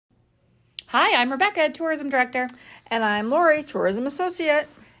Hi, I'm Rebecca, Tourism Director. And I'm Lori, Tourism Associate.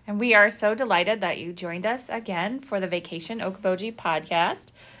 And we are so delighted that you joined us again for the Vacation Okoboji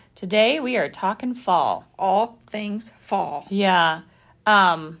podcast. Today we are talking fall. All things fall. Yeah.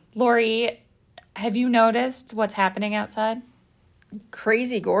 Lori, have you noticed what's happening outside?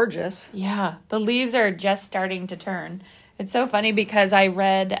 Crazy gorgeous. Yeah, the leaves are just starting to turn. It's so funny because I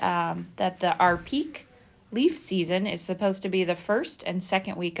read that our peak leaf season is supposed to be the first and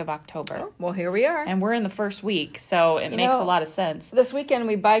second week of October. Oh, well, here we are. And we're in the first week, so it makes a lot of sense. This weekend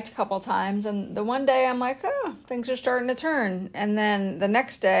we biked a couple times, and the one day I'm like, oh, things are starting to turn. And then the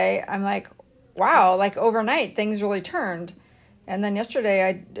next day I'm like, wow, like overnight things really turned. And then yesterday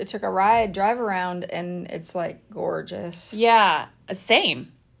I took a drive around, and it's like gorgeous. Yeah,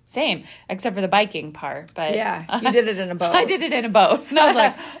 same, except for the biking part. But yeah, you did it in a boat. I did it in a boat, and I was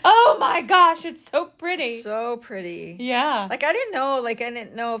like, oh my gosh, it's so pretty. So pretty. Yeah. I didn't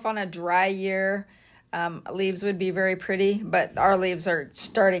know if on a dry year leaves would be very pretty, but our leaves are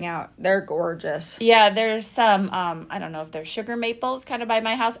starting out. They're gorgeous. Yeah, there's some, I don't know if they're sugar maples kind of by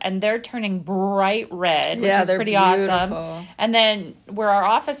my house, and they're turning bright red, which is pretty awesome. And then where our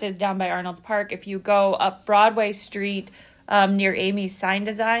office is down by Arnold's Park, if you go up Broadway Street near Amy's Sign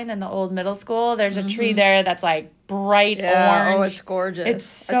Design in the old middle school, there's a tree there that's like bright orange. Oh, it's gorgeous. It's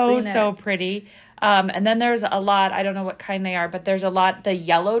so pretty. And then there's a lot, I don't know what kind they are, but there's a lot, the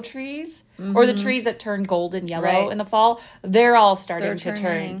yellow trees, or the trees that turn golden yellow in the fall, they're all starting to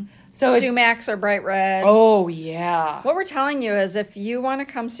turn. So sumacs are bright red. Oh, yeah. What we're telling you is if you want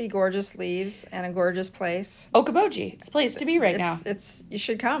to come see gorgeous leaves and a gorgeous place, Okoboji, it's a place to be right now. You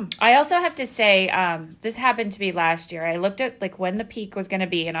should come. I also have to say, this happened to me last year. I looked at like when the peak was going to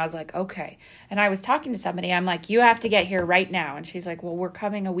be, and I was like, okay. And I was talking to somebody. I'm like, you have to get here right now. And she's like, well, we're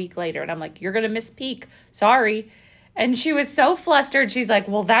coming a week later. And I'm like, you're going to miss peak. Sorry. And she was so flustered. She's like,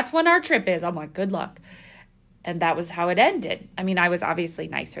 well, that's when our trip is. I'm like, good luck. And that was how it ended. I mean, I was obviously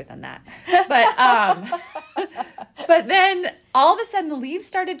nicer than that. But then all of a sudden the leaves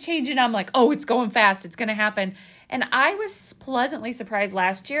started changing. I'm like, oh, it's going fast. It's going to happen. And I was pleasantly surprised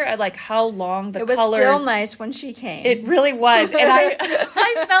last year at like how long the colors. It was still nice when she came. It really was. And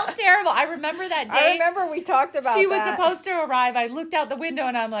I felt terrible. I remember that day. I remember we talked about She was supposed to arrive. I looked out the window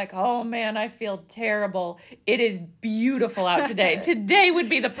and I'm like, oh man, I feel terrible. It is beautiful out today. Today would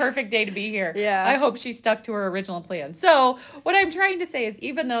be the perfect day to be here. Yeah. I hope she stuck to her original plan. So what I'm trying to say is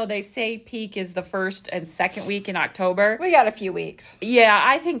even though they say peak is the first and second week in October. We got a few weeks. Yeah,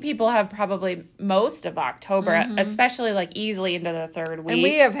 I think people have probably most of October, especially like easily into the third week. And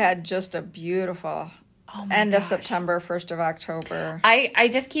we have had just a beautiful end of September, 1st of October. I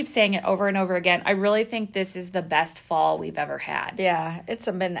just keep saying it over and over again. I really think this is the best fall we've ever had. Yeah, it's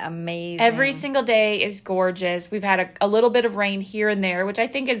been amazing. Every single day is gorgeous. We've had a little bit of rain here and there, which I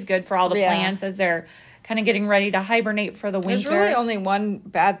think is good for all the plants as they're kind of getting ready to hibernate for the winter. There's really only one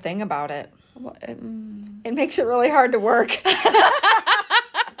bad thing about it. It makes it really hard to work.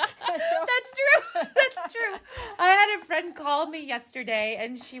 That's true. I had a friend call me yesterday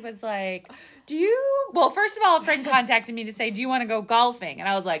and she was like, first of all, a friend contacted me to say, do you want to go golfing? And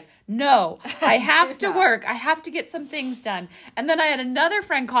I was like, no, I have to work. I have to get some things done. And then I had another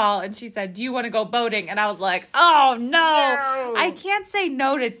friend call and she said, do you want to go boating? And I was like, oh no. I can't say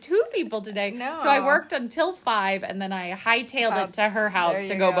no to two people today. No. So I worked until 5 and then I hightailed it to her house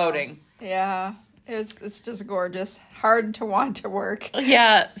to go boating. Yeah. It's just gorgeous. Hard to want to work.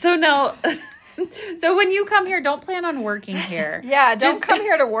 Yeah. So no. So when you come here, don't plan on working here. Yeah, don't come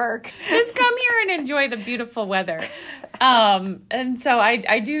here to work. Just come here and enjoy the beautiful weather. And so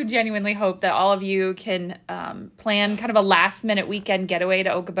I do genuinely hope that all of you can plan kind of a last minute weekend getaway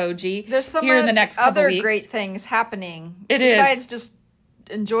to Okoboji. There's so here much in the next couple other weeks. Great things happening. Besides just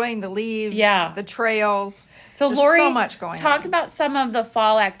enjoying the leaves, Yeah. the trails. So There's Lori, so much going on. Talk about some of the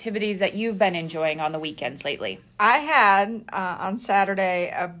fall activities that you've been enjoying on the weekends lately. I had on Saturday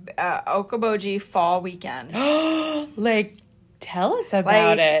a Okoboji fall weekend. Tell us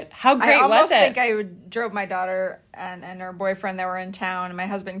about it. How great was it? I almost think I drove my daughter and her boyfriend that were in town and my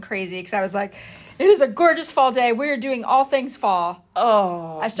husband crazy because I was like, it is a gorgeous fall day. We're doing all things fall.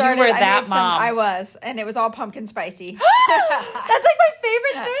 Oh, you were that mom. I was, and it was all pumpkin spicy. That's like my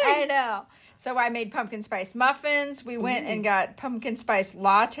favorite thing. I know. So I made pumpkin spice muffins. We went and got pumpkin spice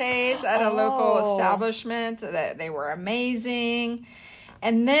lattes at a local establishment. They were amazing.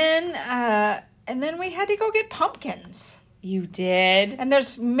 And then we had to go get pumpkins. You did? And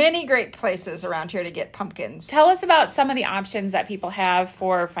there's many great places around here to get pumpkins. Tell us about some of the options that people have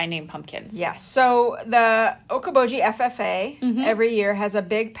for finding pumpkins. Yes. So the Okoboji FFA every year has a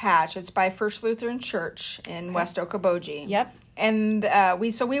big patch. It's by First Lutheran Church in West Okoboji. Yep. and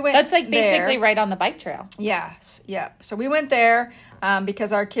we went. That's like basically there. right on the bike trail. Yes, yep. So we went there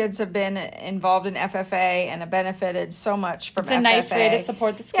because our kids have been involved in FFA and have benefited so much from FFA. It's a nice way to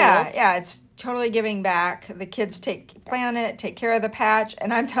support the schools. Yeah, it's totally giving back. The kids take care of the patch,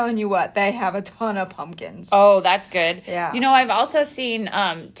 and I'm telling you what, they have a ton of pumpkins. Oh, that's good. Yeah. You know, I've also seen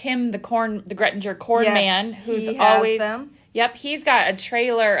Tim the Grettinger corn man, who's he has always them. Yep, he's got a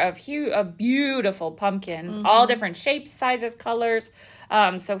trailer of beautiful pumpkins, all different shapes, sizes, colors.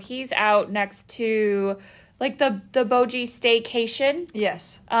 So he's out next to like the Boji Staycation.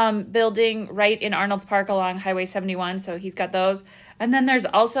 Yes. Building right in Arnold's Park along Highway 71. So he's got those. And then there's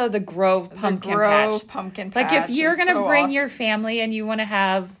also the Grove Pumpkin Patch. Pumpkin Patch. Like if you're going to so bring awesome. your family and you want to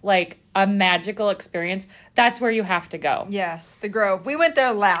have like a magical experience, that's where you have to go. Yes, the Grove. We went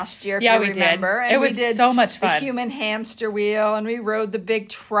there last year, if Yeah, you we remember. did. And It was we did so much fun. The human hamster wheel, and we rode the big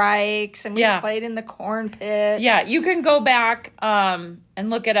trikes, and we Yeah. played in the corn pit. Yeah, you can go back and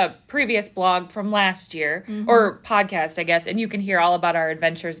look at a previous blog from last year, or podcast, I guess, and you can hear all about our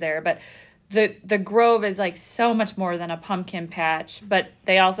adventures there. But the Grove is like so much more than a pumpkin patch, but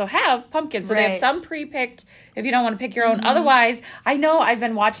they also have pumpkins. So they have Right. some pre-picked if you don't want to pick your own. Otherwise, I know I've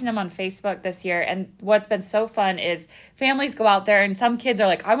been watching them on Facebook this year, and what's been so fun is families go out there and some kids are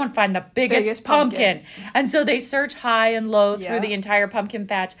like, I want to find the biggest pumpkin. And so they search high and low Yeah. through the entire pumpkin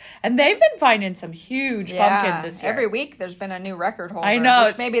patch, and they've been finding some huge pumpkins this year. Every week there's been a new record holder. I know,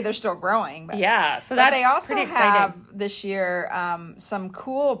 Which maybe they're still growing. But Yeah, so But that's they also pretty exciting. have this year some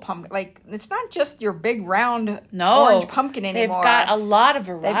cool pumpkin. Like it's not just your big round No, orange pumpkin anymore. They've got a lot of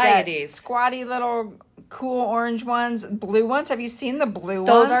They've got varieties. squatty little cool orange ones, blue ones. Have you seen the blue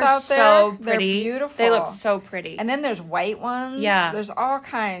Those ones are out there? so They're pretty. beautiful. They look so pretty. And then there's white ones. Yeah. There's all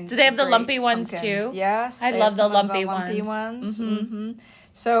kinds. Do they have of the great lumpy ones, pumpkins. too? Yes. I they love have the some of lumpy ones. ones.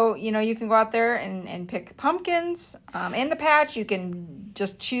 So, you can go out there and pick pumpkins. In the patch, you can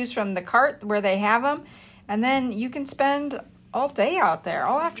just choose from the cart where they have them. And then you can spend all day out there,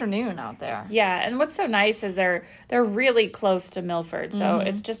 all afternoon out there. Yeah, and what's so nice is they're really close to Milford, so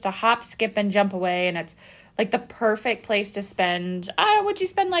it's just a hop, skip, and jump away, and it's like the perfect place to spend. Would you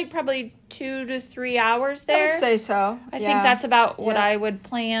spend like probably 2 to 3 hours there? I would say so. I think that's about what Yeah. I would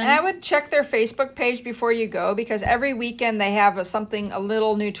plan. And I would check their Facebook page before you go because every weekend they have a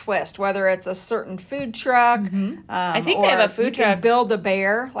little new twist, whether it's a certain food truck. I think they have a food you can truck. build a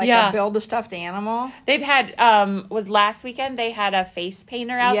bear, Yeah. build a stuffed animal. They've had was last weekend they had a face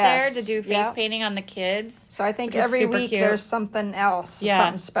painter out Yes. there to do face Yep. painting on the kids. So I think Which is every super week cute. there's something else, Yeah.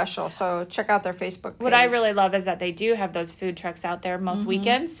 something special. So check out their Facebook page. What I really love is that they do have those food trucks out there most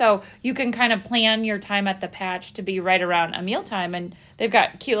weekends. So you can kind of plan your time at the patch to be right around a mealtime. And they've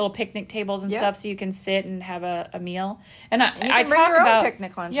got cute little picnic tables and Yep. stuff so you can sit and have a meal. And you I can bring talk your own about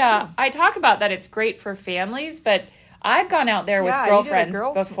picnic lunch, yeah, too. I talk about that it's great for families, but I've gone out there with Yeah, you did a girlfriends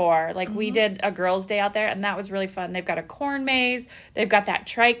girls- before. Like we did a girls' day out there, and that was really fun. They've got a corn maze, they've got that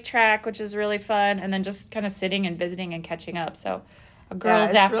trike track, which is really fun, and then just kind of sitting and visiting and catching up. So a girls'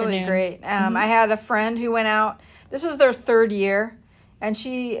 it's afternoon. really great. I had a friend who went out. This is their third year. And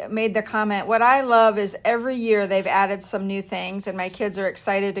she made the comment, what I love is every year they've added some new things and my kids are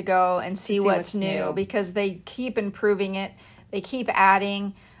excited to go and see what's new because they keep improving it. They keep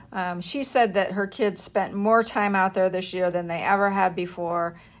adding. She said that her kids spent more time out there this year than they ever had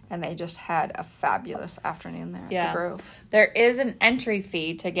before. And they just had a fabulous afternoon there at the Grove. There is an entry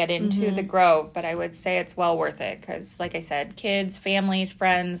fee to get into the Grove, but I would say it's well worth it because, like I said, kids, families,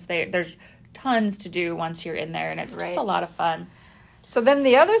 friends, there's tons to do once you're in there, and it's just a lot of fun. So then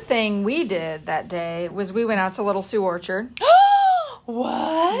the other thing we did that day was we went out to Little Sioux Orchard.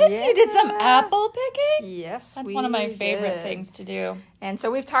 What? You did some apple picking? Yes, That's one of my favorite did. things to do. And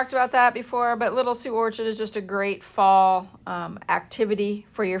so we've talked about that before, but Little Sioux Orchard is just a great fall activity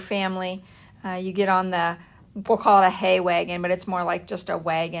for your family. You get on we'll call it a hay wagon, but it's more like just a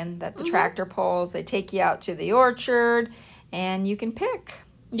wagon that the tractor pulls. They take you out to the orchard, and you can pick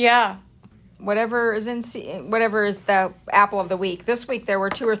Yeah. whatever is whatever is the apple of the week. This week there were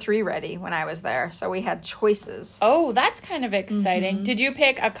 2 or 3 ready when I was there, so we had choices. Oh, that's kind of exciting. Did you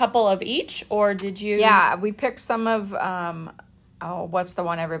pick a couple of each, or did you? Yeah, we picked some of what's the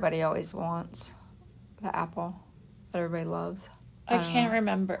one everybody always wants? The apple that everybody loves. I can't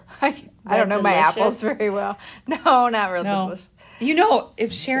remember. I don't know my Delicious? apples very well. No, not really delicious. You know,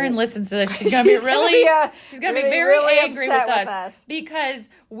 if Sharon listens to this, she's gonna be she's gonna be very really angry upset with with us us. because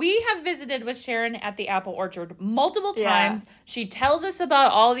we have visited with Sharon at the apple orchard multiple Yeah. times. She tells us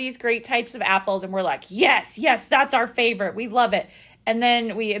about all these great types of apples, and we're like, yes, that's our favorite. We love it. And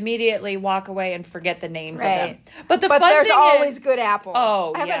then we immediately walk away and forget the names of them. But the fun there's thing always is, good apples.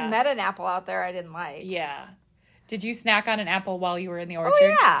 Oh, I haven't yeah. met an apple out there I didn't like. yeah. Did you snack on an apple while you were in the orchard?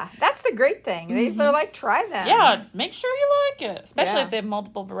 Oh, yeah. That's the great thing. They're like, try them. Yeah, make sure you like it, especially Yeah. if they have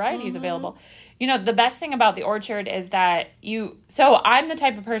multiple varieties available. You know, the best thing about the orchard is that so I'm the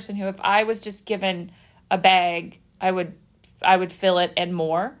type of person who, if I was just given a bag, I would fill it and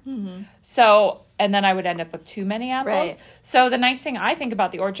more. So, and then I would end up with too many apples. Right. So the nice thing I think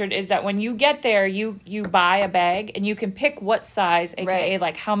about the orchard is that when you get there, you buy a bag and you can pick what size, aka Right.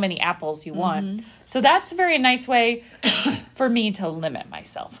 like how many apples you want. So that's a very nice way for me to limit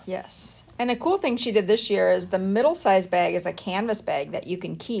myself. Yes. And a cool thing she did this year is the middle size bag is a canvas bag that you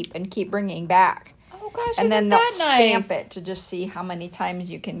can keep bringing back. Oh gosh, And then isn't they'll that stamp nice? it to just see how many times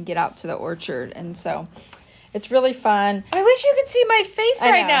you can get out to the orchard. And so it's really fun. I wish you could see my face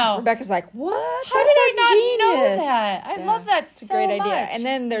I right know. now. Rebecca's like, what? How did I not know genius." that? I Yeah. love that It's so a great idea. much. And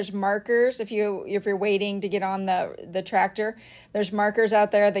then there's markers if you're waiting to get on the tractor. There's markers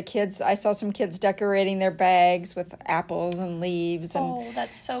out there. I saw some kids decorating their bags with apples and leaves, and Oh,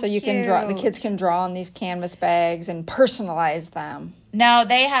 that's so so you can draw. The cute. kids can draw on these canvas bags and personalize them. Now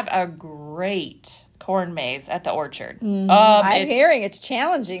they have a great corn maze at the orchard. I'm It's hearing it's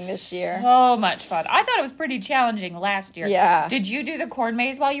challenging this year. so much fun. I thought it was pretty challenging last year. Yeah. Did you do the corn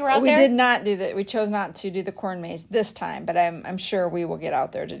maze while you were out We there? did not do that. We chose not to do the corn maze this time, but I'm sure we will get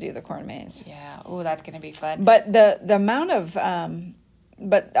out there to do the corn maze. Yeah. Oh, that's gonna be fun. But the amount of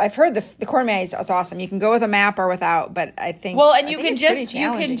but I've heard the corn maze is awesome. You can go with a map or without, but I think Well, and I you think can it's pretty just you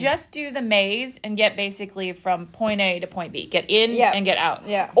can challenging. just do the maze and get basically from point A to point B. Get in Yeah. and get out.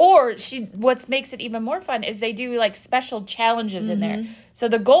 Yeah. Or what makes it even more fun is they do like special challenges in there. Mm-hmm. So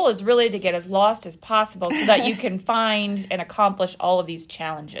the goal is really to get as lost as possible so that you can find and accomplish all of these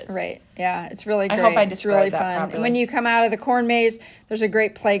challenges. Right. Yeah, it's really I great. hope I It's really described that fun. properly. And when you come out of the corn maze, there's a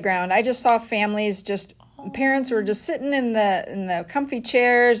great playground. I just saw families parents were just sitting in the comfy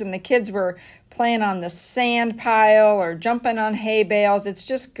chairs, and the kids were playing on the sand pile or jumping on hay bales. It's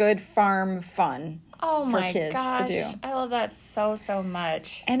just good farm fun. Oh for my kids gosh. to do. I love that so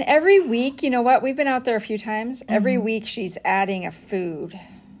much. And every week, you know what? We've been out there a few times. Every Mm-hmm. week she's adding a food.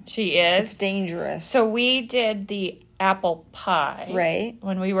 She It's is. dangerous. So we did the apple pie. Right.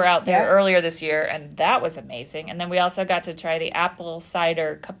 When we were out there Yeah. earlier this year, and that was amazing. And then we also got to try the apple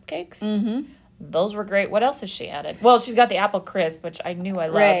cider cupcakes. Mm-hmm. Those were great. What else has she added? Well, she's got the apple crisp, which I knew I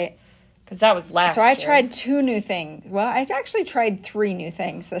loved. Right. Because that was last So I year. tried 2 new things. Well, I actually tried 3 new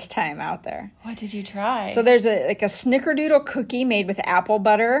things this time out there. What did you try? So there's a snickerdoodle cookie made with apple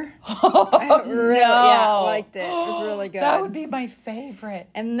butter. oh, Really, no. yeah, I liked it. It was really good. That would be my favorite.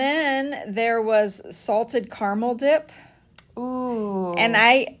 And then there was salted caramel dip. Ooh. And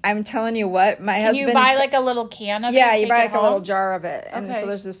I'm telling you what, my Can husband... you buy like a little can of it? Yeah, and you take buy it like a little home? jar of it. And Okay. so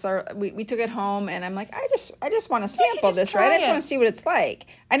there's this, we took it home, and I'm like, I just want to should sample just this, right? try I just it. want to see what it's like.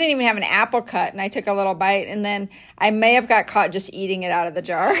 I didn't even have an apple cut, and I took a little bite, and then I may have got caught just eating it out of the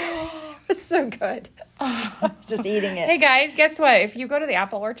jar. It was so good. Just eating it. Hey guys, guess what? If you go to the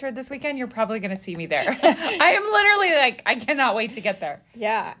apple orchard this weekend, you're probably going to see me there. I am literally like, I cannot wait to get there.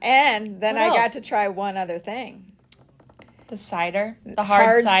 Yeah, and then What I got else? to try one other thing. The cider, the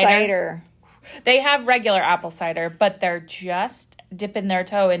hard cider. They have regular apple cider, but they're just dipping their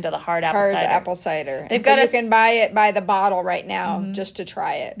toe into the hard apple Hard cider. apple cider. They've And so got you a can s- buy it by the bottle right now just to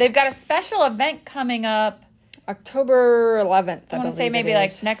try it. They've got a special event coming up. October 11th, I want to say maybe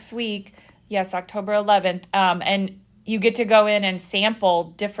like next week. Yes, October 11th. And you get to go in and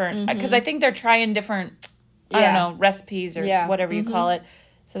sample different, because I think they're trying different, I don't Yeah. know, recipes or Yeah. whatever you call it.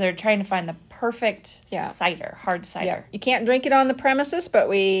 So they're trying to find the perfect Yeah. cider, hard cider. Yeah. You can't drink it on the premises, but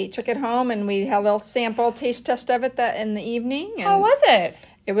we took it home and we had a little sample taste test of it that in the evening. And How was it?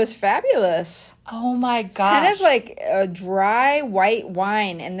 it was fabulous. Oh my gosh. Kind of like a dry white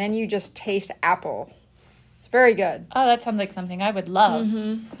wine, and then you just taste apple. It's very good. Oh, that sounds like something I would love.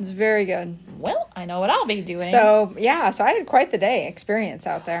 It's very good. Well, I know what I'll be doing. So, yeah, so I had quite the day experience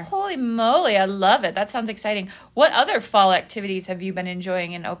out there. Holy moly, I love it. That sounds exciting. What other fall activities have you been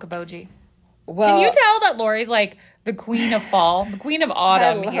enjoying in Okoboji? Well, Can you tell that Lori's like the queen of fall, the queen of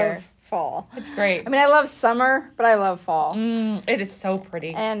autumn I love here? fall. It's great. I mean, I love summer, but I love fall. It is so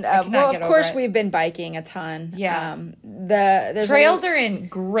pretty. And I cannot well, of get over course, it. we've been biking a ton. Yeah. There's Trails are in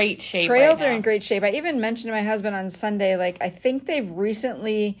great shape. trails right are now. in great shape. I even mentioned to my husband on Sunday, like I think they've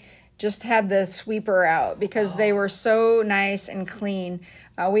recently just had the sweeper out because they were so nice and clean.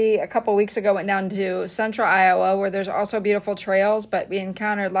 We a couple weeks ago went down to central Iowa where there's also beautiful trails, but we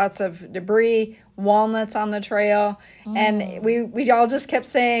encountered lots of debris, walnuts on the trail, and we all just kept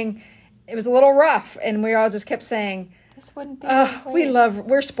saying it was a little rough, and we all just kept saying, This wouldn't be.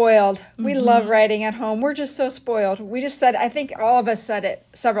 We're spoiled. We love riding at home. We're just so spoiled. We just said, I think all of us said it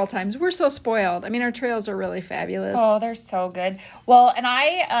several times. We're so spoiled. I mean, our trails are really fabulous. Oh, they're so good. Well, and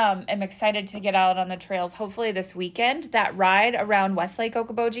I am excited to get out on the trails, hopefully this weekend. That ride around Westlake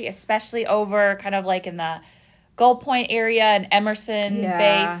Okoboji, especially over kind of like in the Gull Point area and Emerson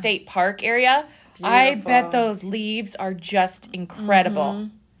Bay State Park area. Beautiful. I bet those leaves are just incredible.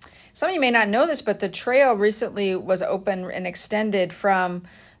 Some of you may not know this, but the trail recently was open and extended from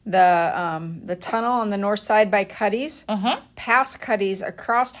the tunnel on the north side by Cuddy's, past Cuddy's,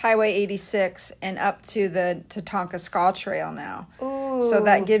 across Highway 86, and up to the Tatonka Skull Trail now. Ooh. So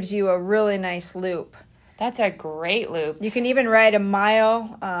that gives you a really nice loop. That's a great loop. You can even ride a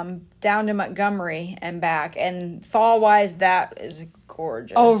mile down to Montgomery and back. And fall-wise, that is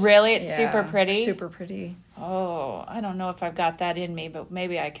gorgeous. Oh, really? It's super pretty? Super pretty. Oh, I don't know if I've got that in me, but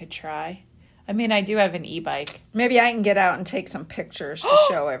maybe I could try. I mean, I do have an e-bike. Maybe I can get out and take some pictures to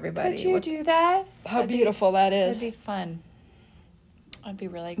show everybody. Could you do that? How beautiful that is. That'd be fun. That'd be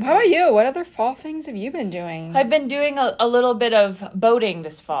really good. How about you? What other fall things have you been doing? I've been doing a little bit of boating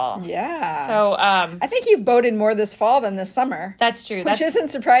this fall. Yeah. So, I think you've boated more this fall than this summer. That's true. Which isn't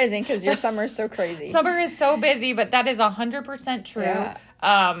surprising because your summer is so crazy. Summer is so busy, but that is 100% true. Yeah.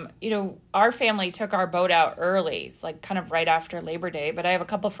 Our family took our boat out early, it's like kind of right after Labor Day, but I have a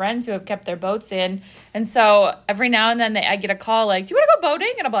couple friends who have kept their boats in. And so every now and then I get a call like, do you want to go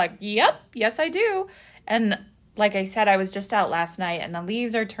boating? And I'm like, yep, yes, I do. And like I said, I was just out last night and the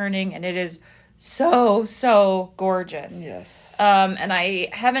leaves are turning and it is so gorgeous. Yes. And I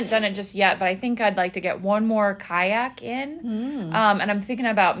haven't done it just yet, but I think I'd like to get one more kayak in. And I'm thinking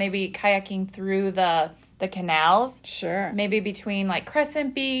about maybe kayaking through the canals. Sure. Maybe between like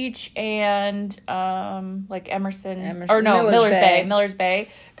Crescent Beach and like Millers Bay.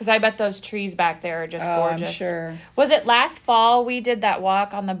 Because I bet those trees back there are just gorgeous. I'm sure. Was it last fall we did that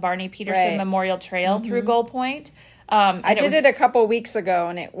walk on the Barney Peterson Memorial Trail through Gull Point? I did it a couple weeks ago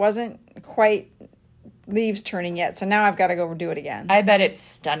and it wasn't quite leaves turning yet, so now I've got to go do it again. I bet it's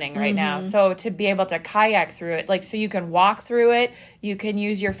stunning right now. So to be able to kayak through it, like, so you can walk through it, you can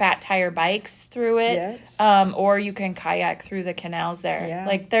use your fat tire bikes through it, yes. Or you can kayak through the canals there. Yeah.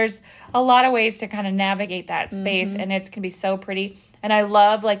 Like, there's a lot of ways to kind of navigate that space, and it can be so pretty. And I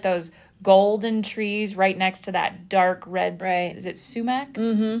love like those golden trees right next to that dark red. Right. Is it sumac?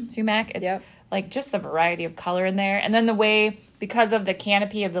 Sumac. It's like just the variety of color in there, and then the way, because of the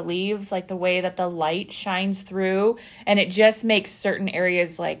canopy of the leaves, like the way that the light shines through, and it just makes certain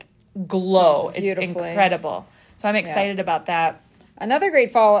areas like glow. It's incredible. So I'm excited about that. Another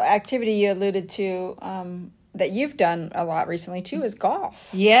great fall activity you alluded to that you've done a lot recently too is golf.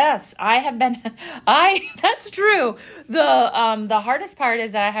 Yes, I have been. That's true. The hardest part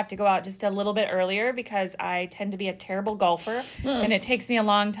is that I have to go out just a little bit earlier because I tend to be a terrible golfer, and it takes me a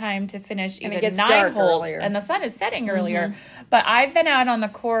long time to finish even 9 holes, and the sun is setting earlier. But I've been out on the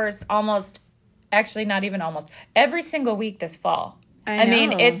course every single week this fall. I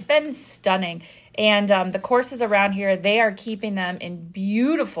mean, it's been stunning. And the courses around here, they are keeping them in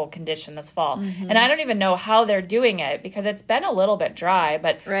beautiful condition this fall. And I don't even know how they're doing it because it's been a little bit dry,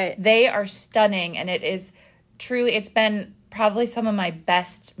 but they are stunning. And it is truly, it's been probably some of my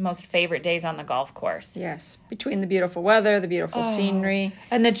best, most favorite days on the golf course. Yes. Between the beautiful weather, the beautiful scenery.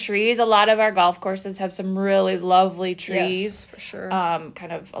 And the trees. A lot of our golf courses have some really lovely trees. Yes, for sure.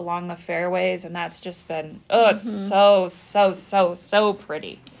 Kind of along the fairways. And that's just been, it's so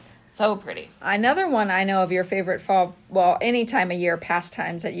pretty. So pretty. Another one I know of your favorite fall, well, any time of year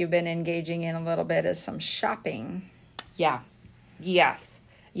pastimes that you've been engaging in a little bit is some shopping. Yeah. Yes.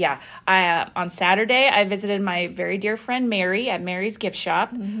 Yeah. On Saturday, I visited my very dear friend Mary at Mary's Gift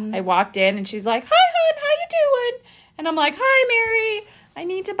Shop. I walked in and she's like, "Hi, hon, how you doing?" And I'm like, "Hi, Mary. I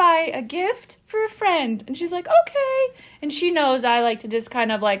need to buy a gift for a friend." And she's like, "Okay." And she knows I like to just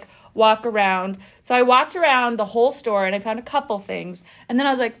kind of like walk around. So I walked around the whole store and I found a couple things. And then I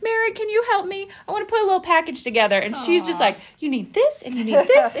was like, "Mary, can you help me? I want to put a little package together." And she's just like, "You need this and you need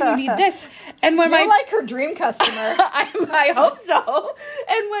this and you need this." And when You're like her dream customer. I hope so.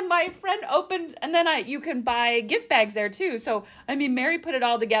 And when my friend opened, and then you can buy gift bags there too. So, I mean, Mary put it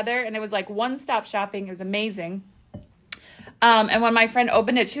all together and it was like one-stop shopping. It was amazing. And when my friend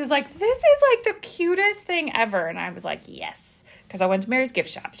opened it, she was like, "This is like the cutest thing ever." And I was like, yes. Because I went to Mary's Gift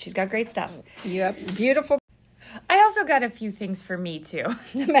Shop. She's got great stuff. Yep. Beautiful. I also got a few things for me, too.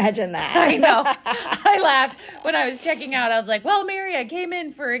 Imagine that. I know. I laughed when I was checking out. I was like, "Well, Mary, I came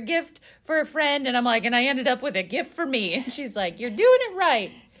in for a gift for a friend." And I'm like, and I ended up with a gift for me. And she's like, "You're doing it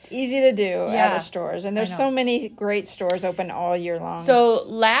right." It's easy to do Yeah. at the stores. And there's know. so many great stores open all year long. So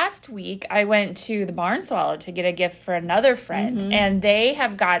last week I went to the Barn Swallow to get a gift for another friend, and they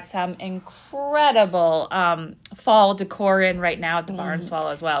have got some incredible fall decor in right now at the Barn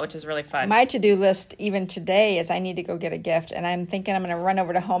Swallow as well, which is really fun. my to-do list even today is I need to go get a gift, and I'm thinking I'm going to run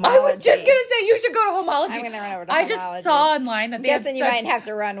over to Homology. I was just gonna say you should go to Homology. I'm going to run over to I Homology. just saw online that they have Guessing such. you might have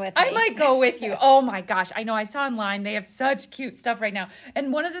to run with me. I might go with you. Oh my gosh. I know. I saw online they have such cute stuff right now.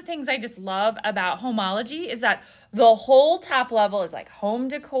 And one of the things I just love about Homology is that the whole top level is like home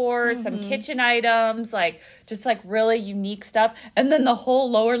decor, some kitchen items, like just like really unique stuff. And then the whole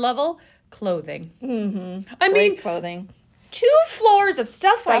lower level, clothing. I Great mean, clothing. 2 floors of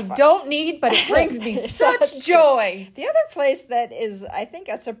stuff I don't need, but it brings me such joy. The other place that is, I think,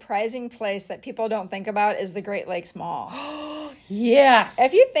 a surprising place that people don't think about is the Great Lakes Mall. Yes.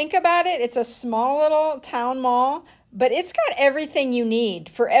 If you think about it, it's a small little town mall, but it's got everything you need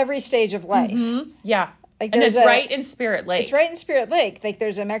for every stage of life. Yeah. Like And there's it's a- right in Spirit Lake. It's right in Spirit Lake. Like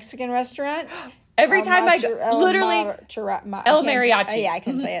there's a Mexican restaurant. Every time I go, literally, El Mariachi. Yeah, I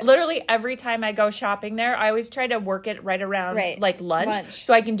can say it. Literally every time I go shopping there, I always try to work it right around Right. like lunch, Lunch.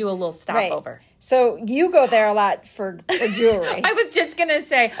 so I can do a little stopover. So you go there a lot for jewelry. I was just gonna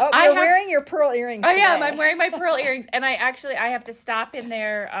say, Oh, I you're have, wearing your pearl earrings I today. am. I'm wearing my pearl earrings, and I have to stop in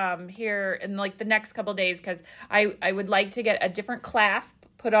there here in like the next couple days because I would like to get a different clasp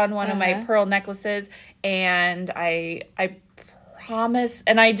put on one of my pearl necklaces, and I promise,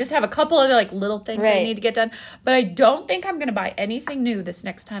 and I just have a couple other like little things I Right. need to get done, but I don't think I'm gonna buy anything new this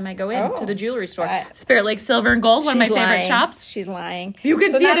next time I go in to the jewelry store. Spirit Lake Silver and Gold, one of my She's favorite lying. shops. She's lying. You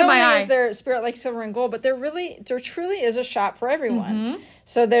can see it in my not only eye. is there Spirit Lake Silver and Gold, but there truly is a shop for everyone.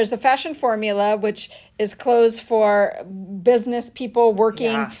 So there's a Fashion Formula, which is clothes for business people,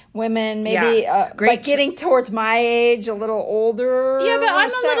 working Yeah. women, maybe Great but getting towards my age, a little older. Yeah,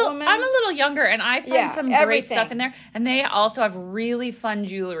 but women. I'm a little younger, and I find Yeah, some great everything. stuff in there. And they also have really fun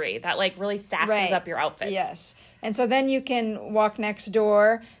jewelry that like really sasses Right. up your outfits. Yes. And so then you can walk next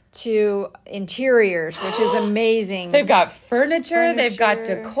door to interiors, which is amazing. They've got furniture, they've got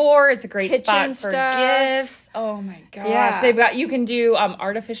Furniture, decor. It's a great kitchen spot for stuff. gifts. Oh my gosh. Yeah. They've got, you can do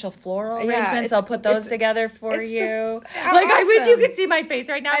artificial floral arrangements. it's- I'll put those it's- together for it's you. just Like I wish you awesome. could see my face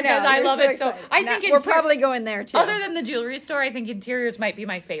right now because I you're love so it so. excited. I Now, think we're probably going there too. other than the jewelry store, I think interiors might be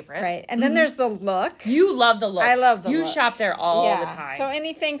my favorite. Right. And then there's the look. You love the look. I love the You look. shop there all the time. So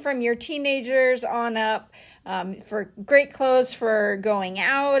anything from your teenagers on up, for great clothes for going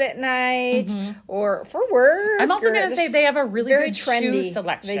out at night or for work. I'm also or going to say just they have a really very good trendy shoe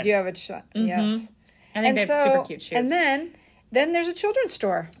selection. They do have yes. I think they have super cute shoes. And then there's a children's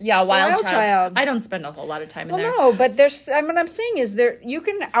store. Yeah, Wild Child. Child. I don't spend a whole lot of time in there. No, but there's. what I'm saying is you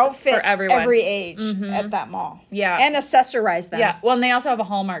can outfit for everyone. every age at that mall. Yeah. and accessorize them. Yeah, well, and they also have a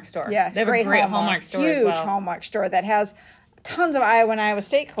Hallmark store. Yeah, they have a great Hallmark store huge as well. Hallmark store that has tons of Iowa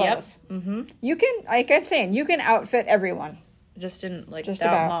State clothes. Yep. Mm-hmm. You can, like I'm saying, you can outfit everyone. Just in like Just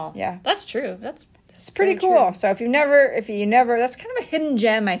Down about, Mall. yeah. That's true. It's pretty very cool. true. So if you never, that's kind of a hidden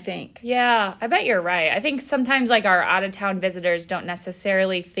gem, I think. Yeah, I bet you're right. I think sometimes like our out of town visitors don't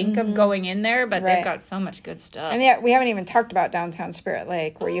necessarily think of going in there, but they've Right. got so much good stuff. And yeah, we haven't even talked about downtown Spirit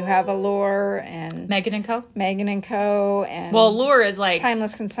Lake, where you have Allure and Megan and Co. Megan and Co. and Well, Lure is like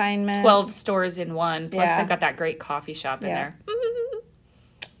Timeless Consignment. 12 stores in one. Plus Yeah. they've got that great coffee shop in Yeah. there.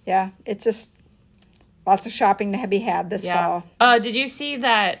 Yeah, it's just lots of shopping to be had this fall. Did you see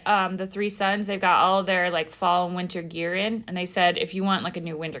that the Three Sons, they've got all their like fall and winter gear in, and they said if you want like a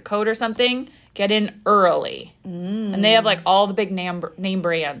new winter coat or something, get in early. And they have like all the big name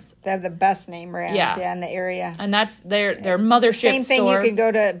brands, They have the best name brands, Yeah. in the area. and that's their mothership Same thing, store. you could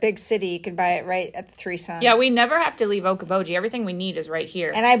go to Big City, you could buy it right at the Three Sons. Yeah, we never have to leave Okoboji. Everything we need is right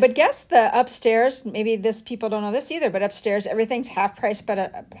here. And I would guess the upstairs, maybe people don't know this either, but upstairs everything's half price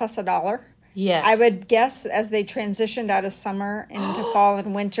but plus $1. Yes, I would guess as they transitioned out of summer into fall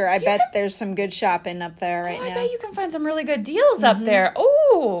and winter, I bet there's some good shopping up there right I now. bet you can find some really good deals up there.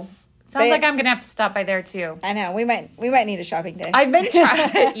 Oh, sounds like I'm gonna have to stop by there too. I know we might need a shopping day. I've been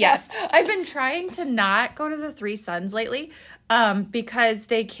trying. Yes, I've been trying to not go to the Three Sons lately, because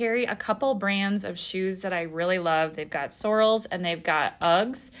they carry a couple brands of shoes that I really love. They've got Sorels and they've got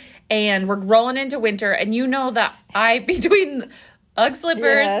Uggs, and we're rolling into winter, and you know that between Ugg slippers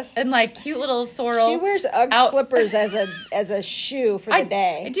Yes. and like cute little Sorel. She wears Ugg slippers as a shoe for the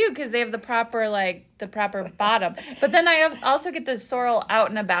day. I do, because they have the proper bottom. But then I also get the Sorel out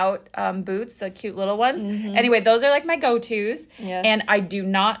and about boots, the cute little ones. Anyway, those are like my go-tos. Yes. And I do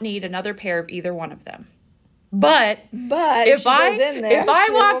not need another pair of either one of them. But if if I goes in there, walk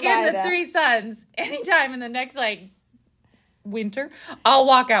she will in buy the them. Three Sons anytime in the next winter, I'll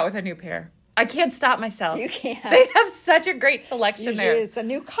walk out with a new pair. I can't stop myself. You can't. They have such a great selection Usually there. it's a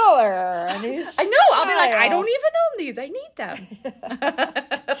new color, a new I know. I'll be like, I don't even own these. I need them.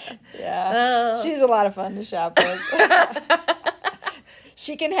 Yeah. She's a lot of fun to shop with.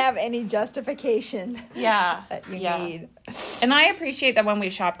 She can have any justification Yeah. that you Yeah. need. And I appreciate that when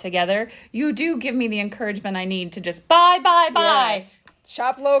we shop together, you do give me the encouragement I need to just buy. Yes.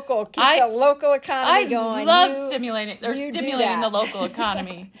 Shop local. Keep the local economy I going. love You stimulating do the that. local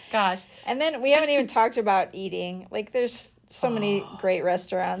economy. Gosh. And then we haven't even talked about eating. Like, there's so many great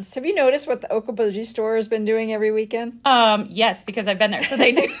restaurants. Have you noticed what the Okoboji store has been doing every weekend? Yes, because I've been there. So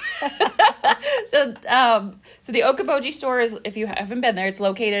they do. So the Okoboji store is, if you haven't been there, it's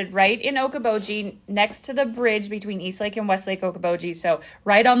located right in Okoboji, next to the bridge between Eastlake and Westlake Okoboji. So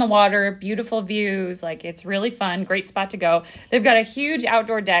right on the water, beautiful views. Like, it's really fun. Great spot to go. They've got a huge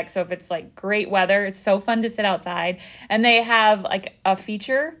outdoor deck. So if it's like great weather, it's so fun to sit outside. And they have like a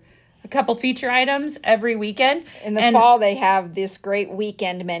couple feature items every weekend. In the fall, they have this great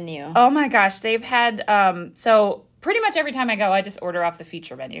weekend menu. Oh my gosh, they've had so pretty much every time I go, I just order off the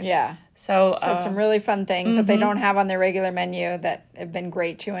feature menu. Yeah. So it's some really fun things that they don't have on their regular menu that have been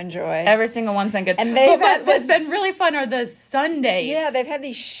great to enjoy. Every single one's been good. And they've had what's been really fun are the sundaes. Yeah, they've had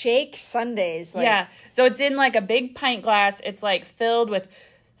these shake sundaes. Like, yeah. So it's in like a big pint glass. It's like filled with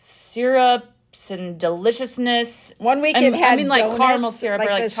syrups and deliciousness. One week it had like donuts, caramel syrup like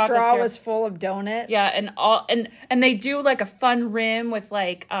or like the chocolate straw syrup. was full of donuts. Yeah, and they do like a fun rim with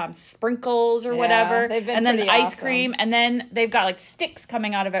like sprinkles or whatever, they've been and then pretty ice awesome. cream, and then they've got like sticks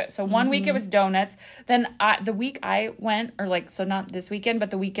coming out of it. So one week it was donuts. Then the week I went, or like, so not this weekend, but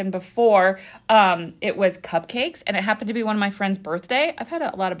the weekend before, it was cupcakes, and it happened to be one of my friend's birthday. I've had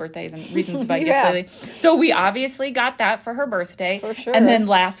a lot of birthdays and reasons to buy gifts Yeah. lately. So we obviously got that for her birthday. For sure. And then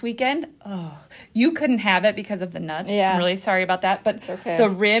last weekend, you couldn't have it because of the nuts. Yeah. I'm really sorry about that. But okay. the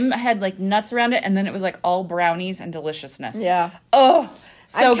rim had like nuts around it, and then it was like all brownies and deliciousness. Yeah. Oh,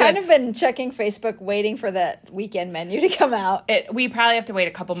 so I've kind good. of been checking Facebook waiting for that weekend menu to come out. We probably have to wait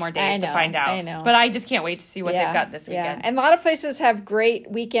a couple more days to find out. I know. But I just can't wait to see what they've got this Yeah. weekend. And a lot of places have great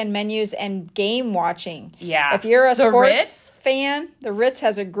weekend menus and game watching. Yeah. If you're a The sports Ritz? fan, the Ritz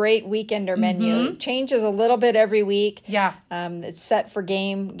has a great weekender menu. It changes a little bit every week. Yeah. It's set for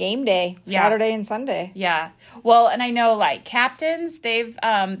game day, Yeah. Saturday and Sunday. Yeah. Well, and I know like Captain's, they've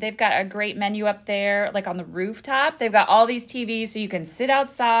got a great menu up there, like on the rooftop. They've got all these TVs so you can sit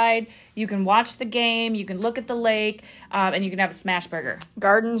outside, you can watch the game, you can look at the lake, and you can have a smash burger.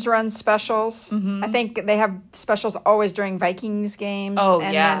 Gardens runs specials. I think they have specials always during Vikings games. Oh,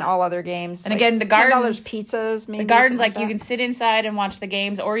 and yeah. then all other games. And again, the Gardens- $10 pizzas, maybe. The Garden's something like you can sit inside and watch the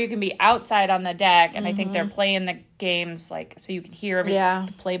games, or you can be outside on the deck, and I think they're playing the games like so you can hear every the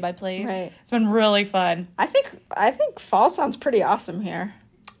play-by-plays. Right. It's been really fun. I think fall sounds pretty awesome here.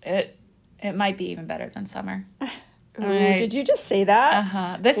 It might be even better than summer. Ooh, Right. Did you just say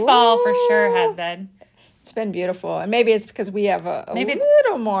that? This fall for sure has been. It's been beautiful. And maybe it's because we have a Maybe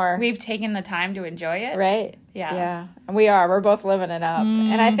little more. We've taken the time to enjoy it. Right? Yeah. Yeah. And we are. We're both living it up.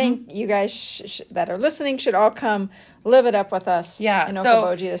 And I think you guys that are listening should all come live it up with us Yeah, in so-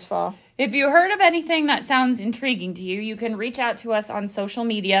 Okoboji this fall. If you heard of anything that sounds intriguing to you, you can reach out to us on social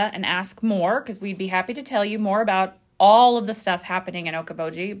media and ask more, because we'd be happy to tell you more about all of the stuff happening in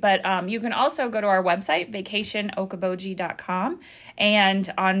Okoboji. But you can also go to our website, vacationokoboji.com.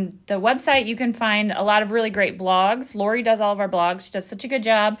 And on the website, you can find a lot of really great blogs. Lori does all of our blogs. She does such a good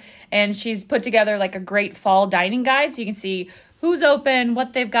job. And she's put together like a great fall dining guide, so you can see who's open,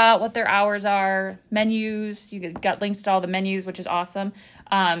 what they've got, what their hours are, menus. You got links to all the menus, which is awesome.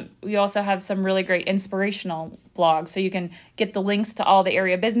 We also have some really great inspirational blogs, so you can get the links to all the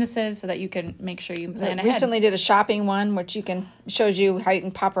area businesses so that you can make sure you plan ahead. Recently did a shopping one, which shows you how you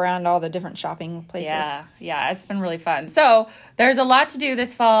can pop around all the different shopping places. Yeah, it's been really fun. So there's a lot to do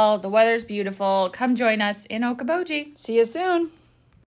this fall. The weather's beautiful. Come join us in Okoboji. See you soon.